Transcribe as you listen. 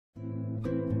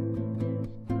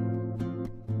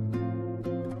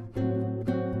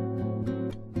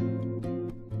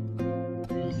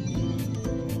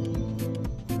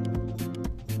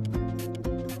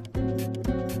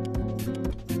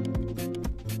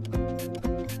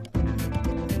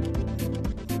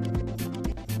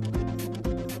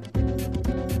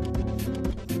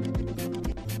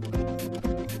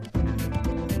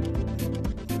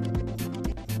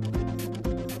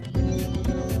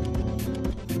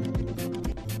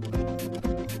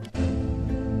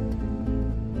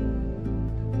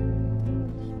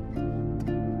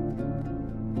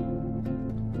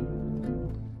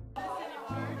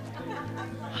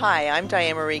Hi, I'm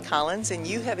Dianemarie Collins, and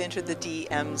you have entered the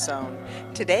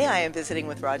DMZone. Today I am visiting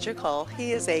with Roger Kull.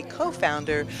 He is a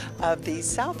co-founder of the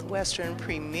Southwestern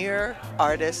Premier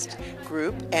Artist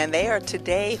Group, and they are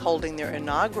today holding their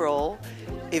inaugural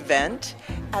event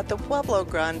at the Pueblo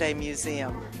Grande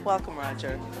Museum. Welcome,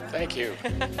 Roger. Thank you.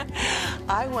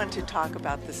 I want to talk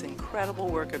about this incredible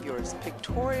work of yours,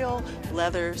 Pictorial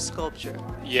Leather Sculpture.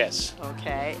 Yes.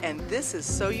 Okay, and this is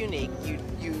so unique.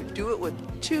 You do it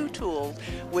with two tools,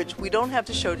 which we don't have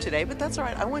to show today, but that's all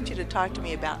right. I want you to talk to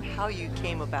me about how you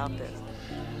came about this.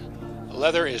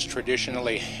 Leather is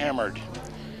traditionally hammered,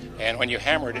 and when you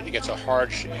hammer it, it gets a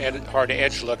hard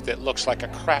edge look that looks like a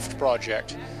craft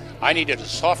project. I needed a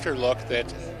softer look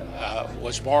that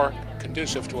was more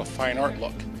conducive to a fine art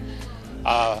look.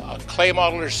 A clay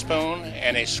modeler's spoon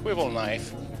and a swivel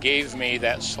knife gave me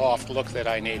that soft look that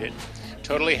I needed.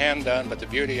 Totally hand done, but the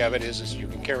beauty of it is you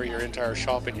can carry your entire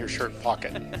shop in your shirt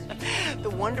pocket. The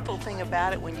wonderful thing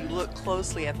about it, when you look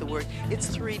closely at the work,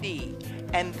 it's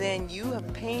 3D. And then you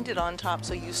have painted on top,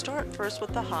 so you start first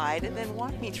with the hide and then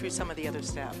walk me through some of the other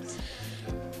steps.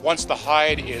 Once the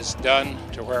hide is done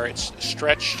to where it's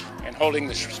stretched and holding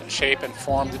the shape and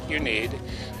form that you need,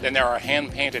 then there are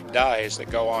hand-painted dyes that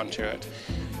go onto it.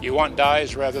 You want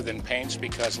dyes rather than paints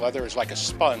because leather is like a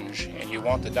sponge and you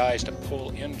want the dyes to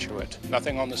pull into it,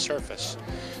 nothing on the surface.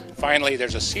 Finally,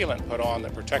 there's a sealant put on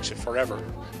that protects it forever,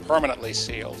 permanently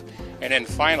sealed. And then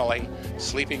finally,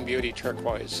 Sleeping Beauty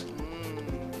turquoise.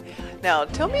 Now,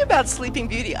 tell me about Sleeping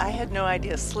Beauty. I had no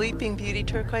idea. Sleeping Beauty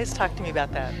turquoise? Talk to me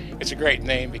about that. It's a great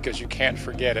name because you can't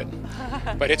forget it.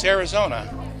 But it's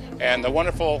Arizona, and the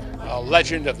wonderful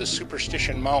legend of the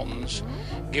Superstition Mountains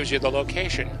gives you the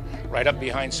location. Right up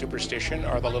behind Superstition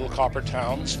are the little copper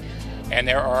towns, and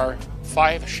there are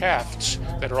 5 shafts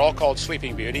that are all called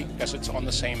Sleeping Beauty because it's on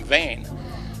the same vein.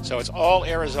 So it's all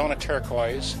Arizona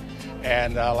turquoise,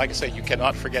 and like I say, you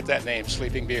cannot forget that name,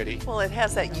 Sleeping Beauty. Well, it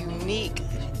has that unique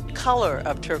color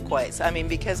of turquoise. I mean,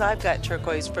 because I've got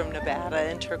turquoise from Nevada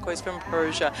and turquoise from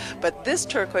Persia, but this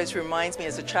turquoise reminds me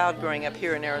as a child growing up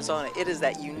here in Arizona. It is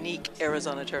that unique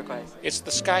Arizona turquoise. It's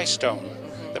the sky stone.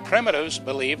 The primitives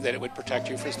believed that it would protect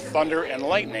you from thunder and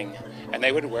lightning, and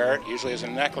they would wear it usually as a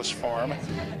necklace form,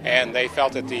 and they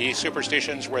felt that the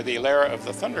superstitions were the lair of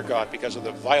the thunder god because of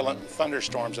the violent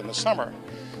thunderstorms in the summer.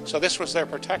 So this was their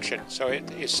protection. So it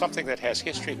is something that has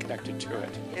history connected to it.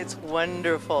 It's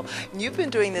wonderful. You've been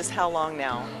doing this how long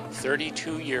now?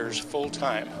 32 years full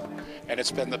time, and it's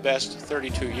been the best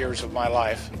 32 years of my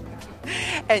life.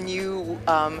 And you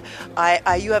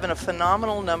have a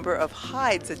phenomenal number of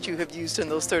hides that you have used in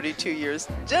those 32 years.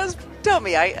 Just tell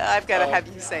me, I've got to have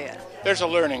you say it. There's a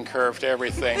learning curve to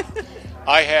everything.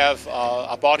 I have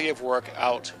a body of work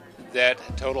out that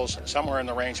totals somewhere in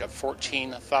the range of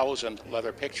 14,000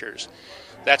 leather pictures.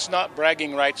 That's not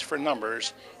bragging rights for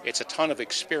numbers, it's a ton of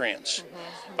experience.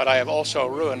 But I have also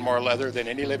ruined more leather than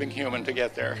any living human to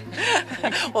get there.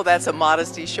 Well, that's a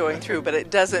modesty showing through, but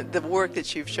it doesn't, the work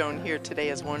that you've shown here today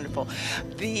is wonderful.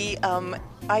 The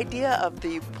idea of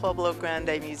the Pueblo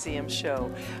Grande Museum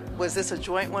show, was this a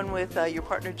joint one with your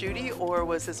partner Judy, or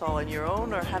was this all on your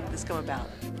own, or how did this come about?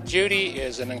 Judy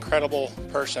is an incredible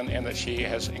person in that she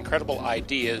has incredible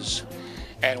ideas.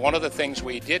 And one of the things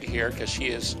we did here, because she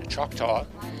is Choctaw,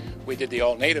 we did the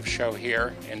all-native show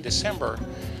here in December,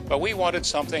 but we wanted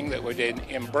something that would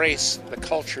embrace the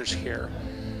cultures here.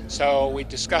 So we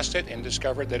discussed it and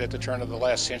discovered that at the turn of the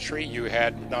last century, you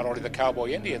had not only the cowboy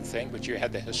Indian thing, but you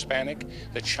had the Hispanic,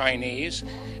 the Chinese,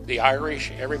 the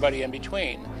Irish, everybody in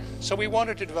between. So we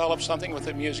wanted to develop something with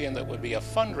the museum that would be a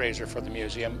fundraiser for the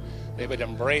museum. They would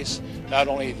embrace not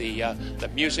only the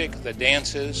music, the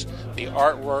dances, the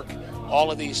artwork, all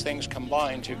of these things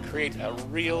combined to create a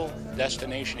real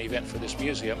destination event for this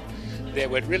museum. They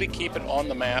would really keep it on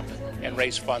the map and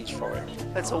raise funds for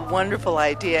it. That's a wonderful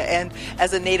idea, and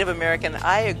as a Native American,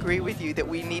 I agree with you that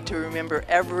we need to remember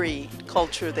every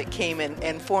culture that came in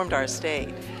and formed our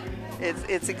state.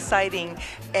 It's exciting.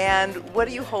 And what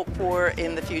do you hope for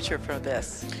in the future for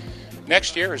this?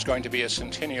 Next year is going to be a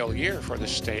centennial year for the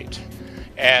state,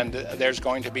 and there's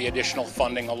going to be additional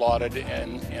funding allotted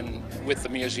with the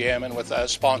museum and with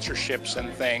sponsorships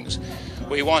and things.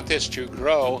 We want this to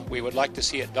grow. We would like to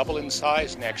see it double in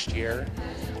size next year.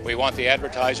 We want the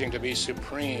advertising to be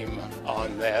supreme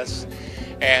on this,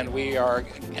 and we are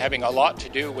having a lot to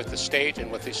do with the state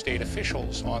and with the state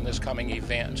officials on this coming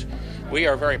event. We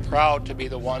are very proud to be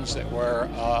the ones that were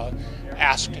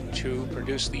asked to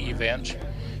produce the event.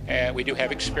 And we do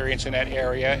have experience in that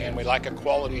area, and we like a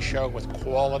quality show with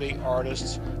quality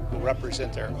artists who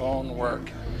represent their own work.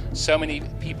 So many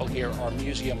people here are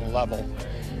museum level.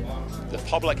 The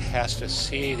public has to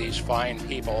see these fine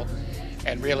people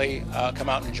and really come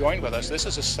out and join with us. This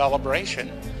is a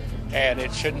celebration, and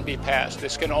it shouldn't be passed.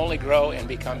 This can only grow and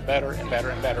become better and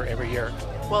better and better every year.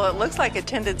 Well, it looks like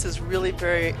attendance is really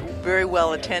very, very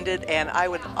well attended, and I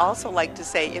would also like to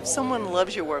say, if someone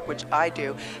loves your work, which I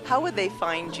do, how would they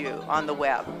find you on the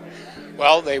web?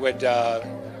 Well, they would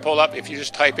pull up, if you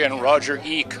just type in Roger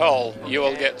E. Kull, you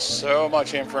will get so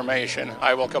much information.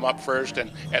 I will come up first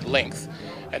and at length,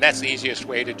 and that's the easiest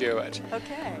way to do it.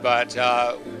 Okay. But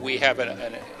we have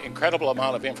an incredible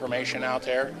amount of information out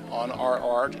there on our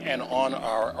art and on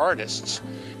our artists.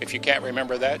 If you can't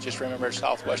remember that, just remember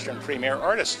Southwestern Premier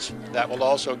Artists. That will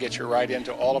also get you right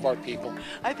into all of our people.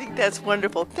 I think that's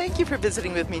wonderful. Thank you for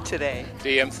visiting with me today.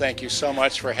 DM, thank you so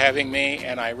much for having me,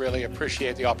 and I really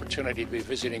appreciate the opportunity to be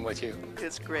visiting with you.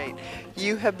 It's great.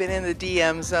 You have been in the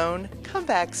DM Zone. Come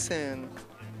back soon.